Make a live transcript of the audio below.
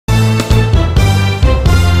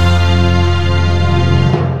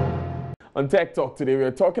On Tech Talk today, we're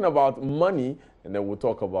talking about money, and then we'll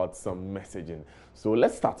talk about some messaging. So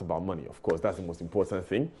let's start about money. Of course, that's the most important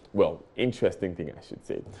thing. Well, interesting thing, I should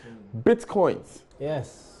say. Bitcoins.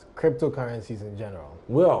 Yes, cryptocurrencies in general.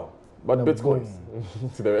 Well, but The Bitcoins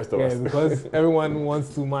to the rest of us. Yeah, because everyone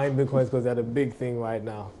wants to mine Bitcoins because they're the big thing right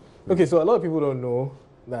now. Okay, so a lot of people don't know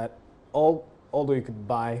that although you could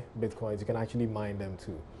buy Bitcoins, you can actually mine them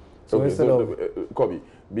too. So okay, instead of Kobe,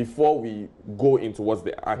 before we go into what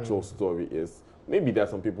the actual story is, maybe there are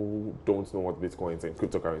some people who don't know what Bitcoins and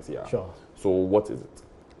cryptocurrency are. Sure. So what is it?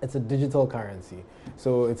 It's a digital currency.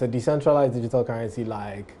 So it's a decentralized digital currency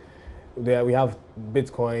like we have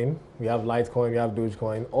Bitcoin, we have Litecoin, we have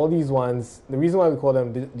Dogecoin. All these ones, the reason why we call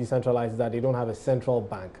them decentralized is that they don't have a central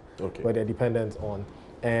bank where they're dependent on.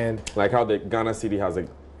 And like how the Ghana city has a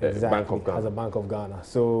Bank of Ghana. Has a Bank of Ghana.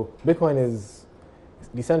 So Bitcoin is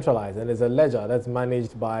decentralized and is a ledger that's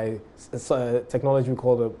managed by technology we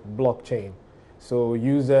call the blockchain. So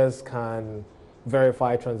users can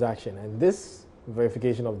verify transaction, and this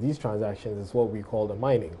verification of these transactions is what we call the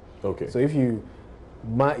mining. Okay. So if you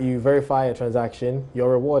verify a transaction, you're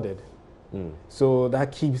rewarded. So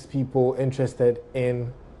that keeps people interested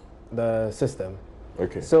in the system.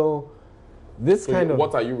 Okay. So this kind of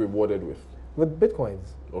what are you rewarded with? With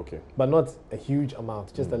Bitcoins. Okay. But not a huge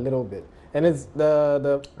amount, just a little bit. And it's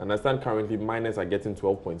the I understand currently miners are getting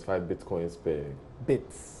 12.5 Bitcoins per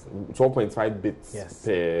bits. 12.5 bits Yes.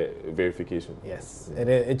 per verification. Yes.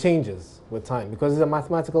 It changes with time because it's a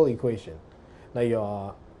mathematical equation that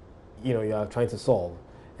you're trying to solve.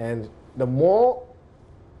 And the more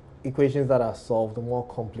equations that are solved, the more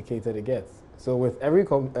complicated it gets. So with every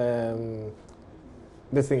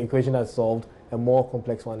equation that's solved, a more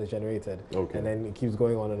complex one is generated. Okay. And then it keeps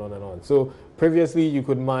going on and on and on. So previously you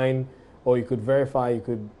could mine or you could verify, you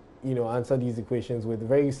could answer these equations with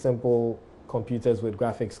very simple computers with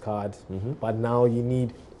graphics cards. But now you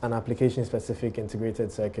need an application-specific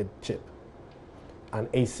integrated circuit chip, an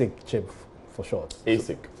ASIC chip for short.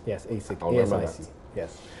 ASIC? Yes, ASIC. I'll remember ASIC. that.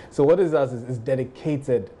 Yes. So what it does is it's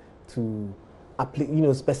dedicated to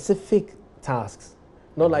specific tasks.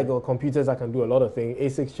 Not like computers that can do a lot of things.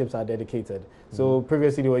 ASIC chips are dedicated. So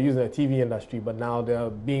previously they were used in the TV industry, but now they're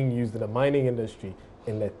being used in the mining industry,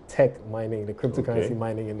 in the tech mining, the cryptocurrency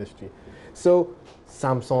mining industry. So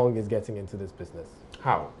Samsung is getting into this business.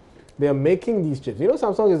 How? They're making these chips.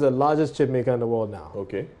 Samsung is the largest chip maker in the world now.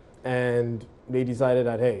 Okay. And they decided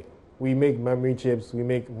that, hey, we make memory chips, we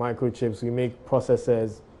make microchips, we make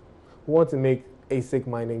processors. We want to make ASIC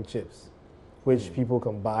mining chips, which people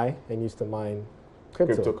can buy and use to mine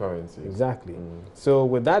cryptocurrency. Exactly. So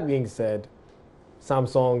with that being said,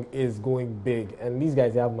 Samsung is going big, and these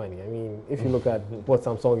guys have money. I mean, if you look at what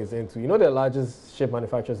Samsung is into, they're the largest chip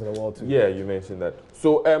manufacturers in the world too. Yeah, you mentioned that.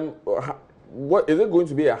 So, what is it going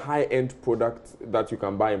to be a high-end product that you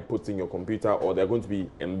can buy and put in your computer, or they're going to be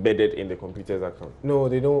embedded in the computer's account? No,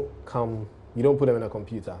 they don't come. You don't put them in a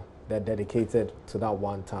computer. They're dedicated to that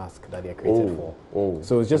one task that they're created for.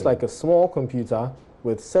 So it's just like a small computer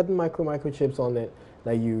with certain microchips on it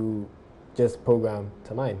that you just program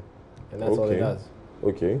to mine, and that's all it does.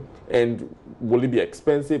 Okay. And will it be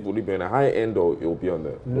expensive? Will it be on a high end, or it will be on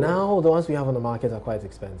the Now the ones we have on the market are quite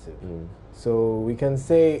expensive. So we can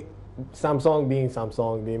say Samsung being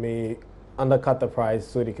Samsung, they may undercut the price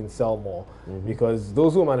so they can sell more, because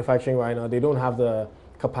those who are manufacturing right now, they don't have the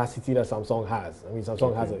capacity that Samsung has. I mean,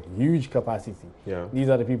 Samsung has a huge capacity. Yeah. These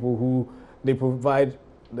are the people who they provide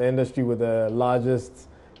the industry with the largest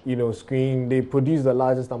screen. They produce the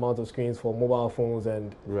largest amount of screens for mobile phones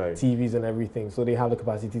and TVs and everything. So they have the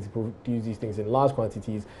capacity to produce these things in large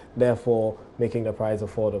quantities, therefore making the price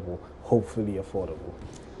affordable, hopefully affordable.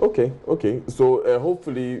 Okay. So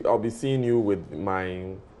hopefully I'll be seeing you with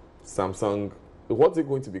my Samsung. What's it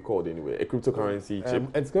going to be called anyway? A cryptocurrency chip?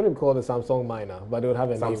 It's going to be called a Samsung miner, but they would have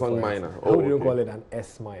a name for Samsung it. miner. I wouldn't call it an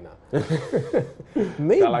S miner.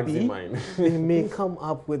 Maybe Galaxy mine. they may come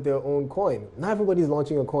up with their own coin. Not everybody's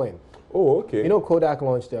launching a coin. Oh, okay. Kodak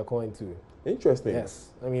launched their coin too. Interesting. Yes.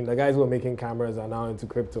 I mean, the guys who are making cameras are now into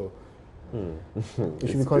crypto. We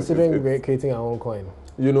should be considering creating our own coin.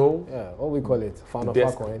 Yeah, what we call it?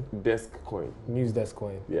 Fanafa coin. Desk coin. News desk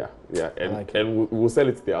coin. Yeah. And we'll sell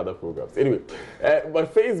it to the other programs. Anyway,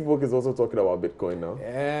 but Facebook is also talking about Bitcoin now.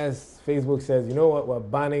 Yes, Facebook says, you know what? We're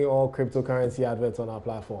banning all cryptocurrency adverts on our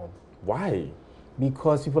platform. Why?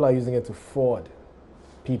 Because people are using it to fraud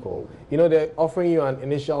people. They're offering you an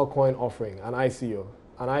initial coin offering, an ICO.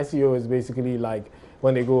 An ICO is basically like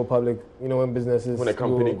when they go public, when businesses... When a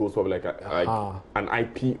company goes public, like an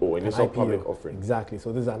IPO, initial public offering. Exactly.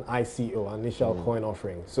 So this is an ICO, initial coin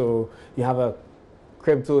offering. So you have a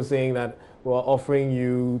crypto saying that we're offering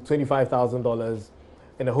you $25,000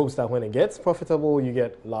 in the hopes that when it gets profitable, you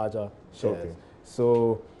get larger shares. Okay.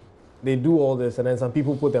 So they do all this, and then some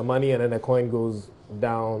people put their money, and then the coin goes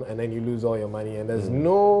down, and then you lose all your money, and there's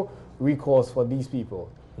no recourse for these people.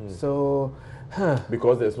 So,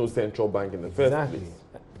 because there's no central bank in the first place.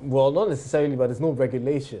 Well, not necessarily, but there's no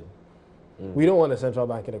regulation. We don't want a central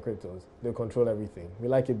bank in the cryptos. They control everything. We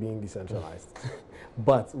like it being decentralized.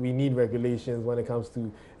 But we need regulations when it comes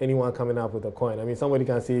to anyone coming up with a coin. I mean, somebody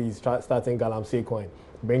can say he's starting Galamsey coin,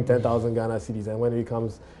 bring 10,000 Ghana cedis, and when it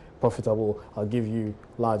becomes profitable, I'll give you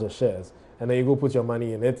larger shares. And then you go put your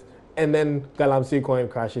money in it, and then Galamsey coin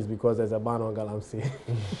crashes because there's a ban on Galamsey.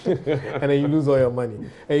 And then you lose all your money.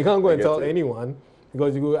 And you can't go and tell anyone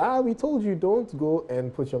because you go, we told you don't go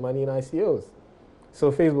and put your money in ICOs. So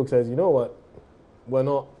Facebook says, you know what, we're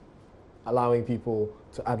not allowing people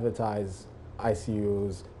to advertise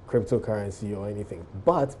ICOs, cryptocurrency or anything.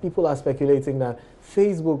 But people are speculating that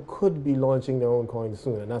Facebook could be launching their own coin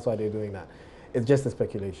soon, and that's why they're doing that. It's just a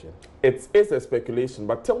speculation. It is a speculation,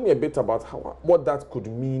 but tell me a bit about what that could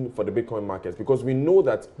mean for the Bitcoin markets, because we know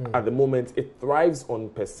that at the moment it thrives on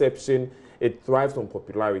perception, it thrives on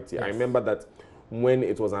popularity. Yes. I remember that when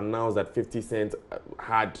it was announced that 50 Cent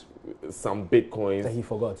had some Bitcoins, that he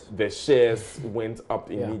forgot, the shares went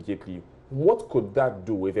up immediately. Yeah. What could that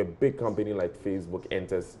do if a big company like Facebook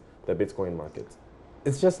enters the Bitcoin market?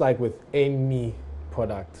 It's just like with any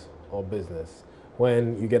product or business.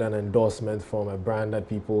 When you get an endorsement from a brand that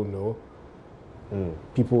people know,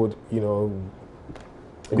 people would,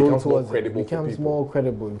 it becomes more credible. It becomes more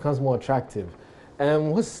credible. It becomes more attractive.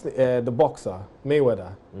 And what's the boxer,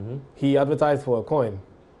 Mayweather? He advertised for a coin.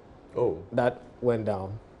 Oh. That went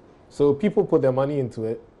down. So people put their money into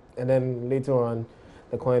it, and then later on,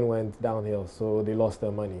 the coin went downhill, so they lost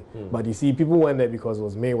their money. But you see, people went there because it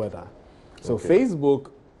was Mayweather. So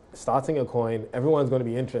Facebook starting a coin, everyone's going to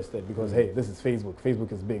be interested because, hey, this is Facebook.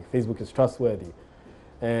 Facebook is big. Facebook is trustworthy.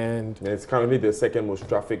 And it's currently the second most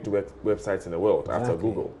trafficked website in the world after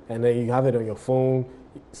Google. And then you have it on your phone.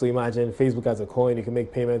 So imagine Facebook has a coin. You can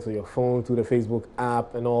make payments with your phone through the Facebook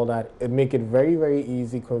app and all that. It make it very, very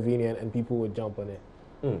easy, convenient, and people would jump on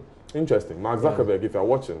it. Interesting. Mark Zuckerberg, if you're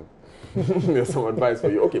watching, there's some advice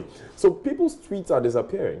for you. Okay, so people's tweets are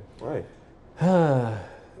disappearing. Why?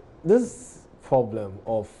 This problem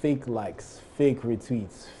of fake likes, fake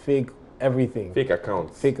retweets, fake everything. Fake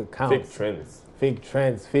accounts. Fake accounts. Fake trends. Fake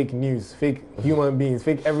trends, fake news, fake human beings,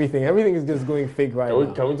 fake everything. Everything is just going fake right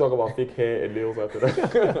now. Can we talk about fake hair and nails after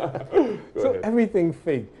that? So everything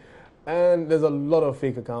fake. And there's a lot of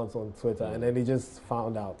fake accounts on Twitter, and then they just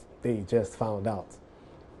found out.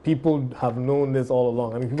 People have known this all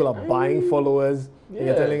along. I mean, people are buying followers. Yeah. And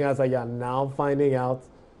you're telling us that you're now finding out.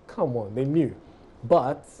 Come on, they knew.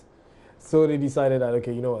 But, so they decided that,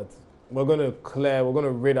 okay, you know what? We're going to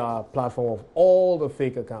rid our platform of all the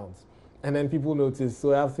fake accounts. And then people notice,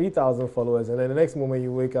 so I have 3,000 followers, and then the next moment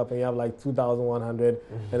you wake up and you have like 2,100,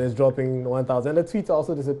 and it's dropping 1,000, and the tweets are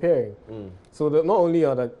also disappearing. So not only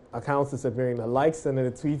are the accounts disappearing, the likes and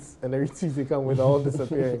the tweets and the retweets they come with are all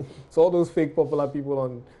disappearing. So all those fake popular people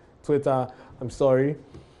on Twitter, I'm sorry,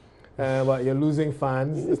 but you're losing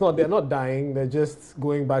fans. They're not dying, they're just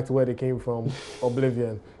going back to where they came from,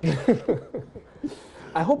 oblivion.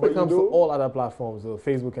 I hope it comes to all other platforms, though,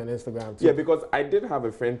 Facebook and Instagram, too. Yeah, because I did have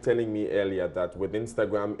a friend telling me earlier that with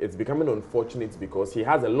Instagram, it's becoming unfortunate because he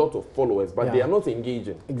has a lot of followers, but they are not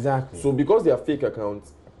engaging. Exactly. So because they are fake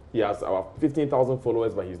accounts, he has about 15,000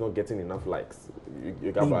 followers, but he's not getting enough likes.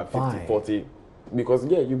 You got about 50, 40, because,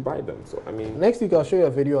 you buy them. So, I mean... Next week, I'll show you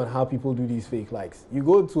a video on how people do these fake likes. You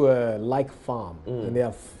go to a like farm, and they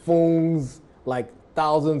have phones, like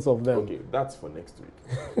thousands of them. Okay, that's for next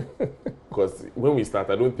week. Because when we start,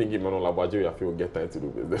 I don't think Emmanuel Abajo will get time to do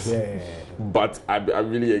business. Yeah. But I'm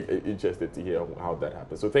really interested to hear how that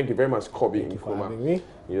happens. So thank you very much, Kobe Nkrumah. Thank you for having me.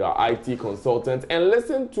 You're our IT consultant. And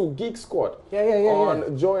listen to Geek Squad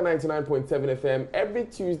on Joy 99.7 FM every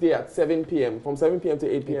Tuesday at 7 p.m. From 7 p.m. to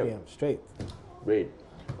 8 p.m. 8 p.m. straight. Great.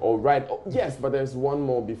 All right. Oh, yes, but there's one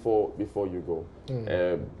more before you go.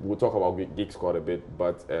 We'll talk about Geek Squad a bit,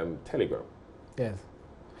 but Telegram. Yes.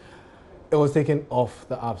 It was taken off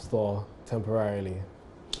the App Store temporarily.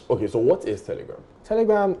 Okay, so what is Telegram?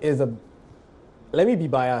 Telegram is let me be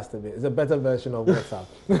biased a bit, it's a better version of WhatsApp.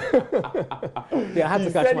 I had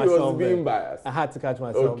to catch myself being biased. I had to catch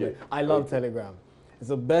myself there. I love Telegram. It's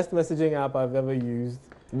the best messaging app I've ever used.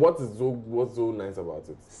 What's so nice about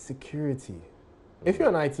it? Security. If you're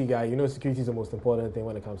an IT guy, you know security is the most important thing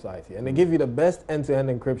when it comes to IT. And they give you the best end-to-end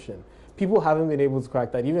encryption. People haven't been able to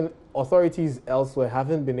crack that. Even authorities elsewhere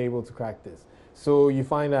haven't been able to crack this. So you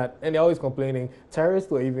find that, and they're always complaining, terrorists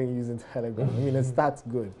were even using Telegram. I mean, it's that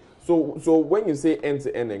good. So when you say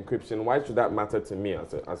end-to-end encryption, why should that matter to me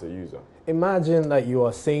as a user? Imagine that you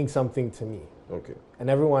are saying something to me. Okay. And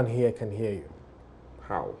everyone here can hear you.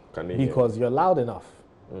 How can they hear Because you? you're loud enough.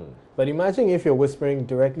 Mm. But imagine if you're whispering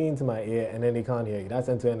directly into my ear and then they can't hear you. That's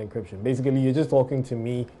end-to-end encryption. Basically, you're just talking to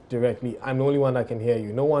me directly. I'm the only one that can hear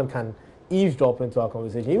you. No one can eavesdrop into our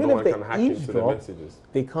conversation. Even if they eavesdrop,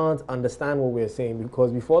 they can't understand what we're saying,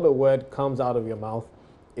 because before the word comes out of your mouth,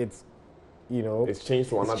 it's, you know, it's changed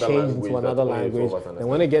to another language. And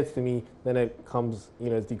when it gets to me, then it comes, you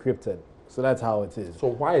know, it's decrypted. So that's how it is. So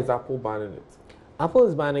why is Apple banning it? Apple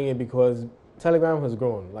is banning it because Telegram has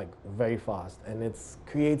grown like very fast, and it's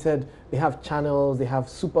created, they have channels, they have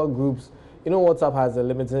super groups. You know, WhatsApp has a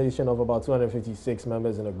limitation of about 256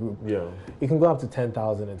 members in a group. Yeah. You can go up to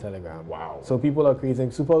 10,000 in Telegram. Wow. So people are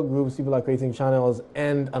creating super groups, people are creating channels,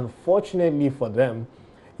 and unfortunately for them,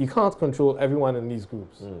 you can't control everyone in these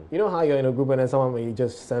groups. Mm. You know how you're in a group and then someone may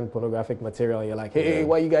just send pornographic material and you're like, hey,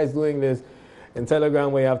 why are you guys doing this? In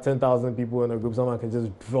Telegram, where you have 10,000 people in a group, someone can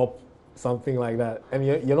just drop something like that. And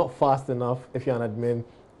you're not fast enough, if you're an admin,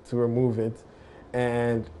 to remove it.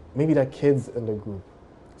 And maybe there are kids in the group.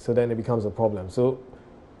 So then it becomes a problem. So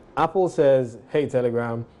Apple says, hey,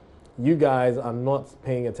 Telegram, you guys are not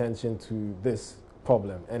paying attention to this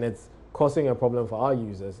problem. And it's causing a problem for our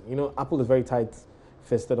users. You know, Apple is very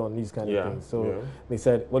tight-fisted on these kind of things. So they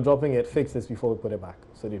said, we're dropping it, fix this before we put it back.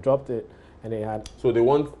 So they dropped it. And they had... So they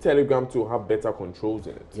want Telegram to have better controls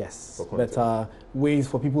in it? Yes, better ways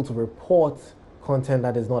for people to report content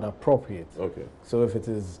that is not appropriate. Okay. So if it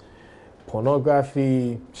is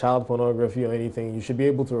pornography, child pornography or anything, you should be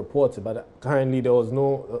able to report it. But currently there was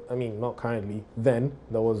no... I mean, not currently. Then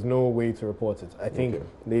there was no way to report it. I think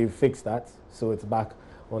they fixed that, so it's back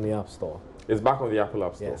on the App Store. It's back on the Apple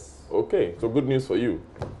App Store? Yes. Okay, so good news for you.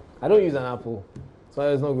 I don't use an Apple, so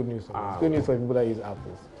there's no good news for me. It's good news for people that use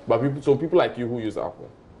Apples. But people like you who use Apple,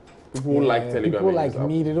 people who like Telegram, people like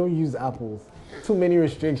me, they don't use Apples. Too many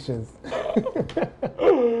restrictions.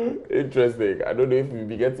 Interesting. I don't know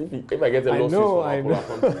if I get a lawsuit from Apple, I'll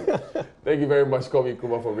come to you. Thank you very much, Komi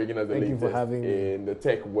Kuma, for bringing us the latest for having me in the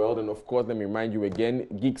tech world. And of course, let me remind you again,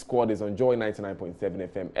 Geek Squad is on Joy 99.7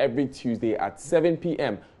 FM every Tuesday at 7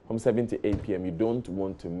 p.m. from 7 to 8 p.m. You don't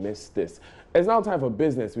want to miss this. It's now time for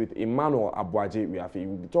business with Emmanuel Abuaje Riafi.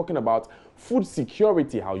 We'll be talking about food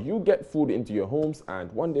security, how you get food into your homes,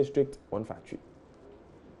 and one district, one factory.